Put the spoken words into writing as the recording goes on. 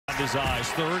his eyes.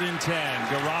 3rd and 10.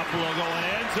 Garoppolo going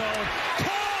end zone.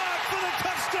 Caught for the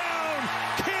touchdown.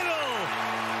 Kittle.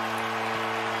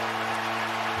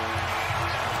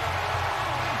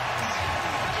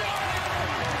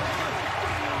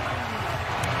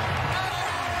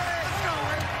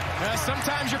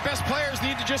 Sometimes your best players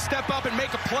need to just step up and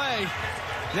make a play.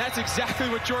 And that's exactly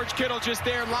what George Kittle just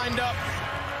there lined up.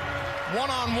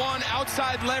 One-on-one,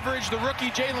 outside leverage. The rookie,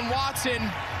 Jalen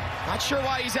Watson, not sure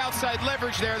why he's outside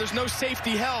leverage there. There's no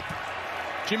safety help.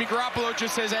 Jimmy Garoppolo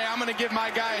just says, hey, I'm going to give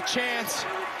my guy a chance.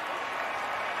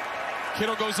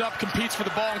 Kittle goes up, competes for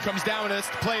the ball, and comes down. And that's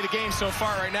the play of the game so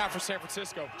far right now for San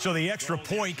Francisco. So the extra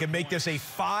point can make this a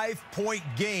 5-point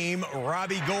game.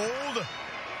 Robbie Gould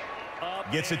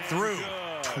gets it through.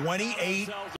 28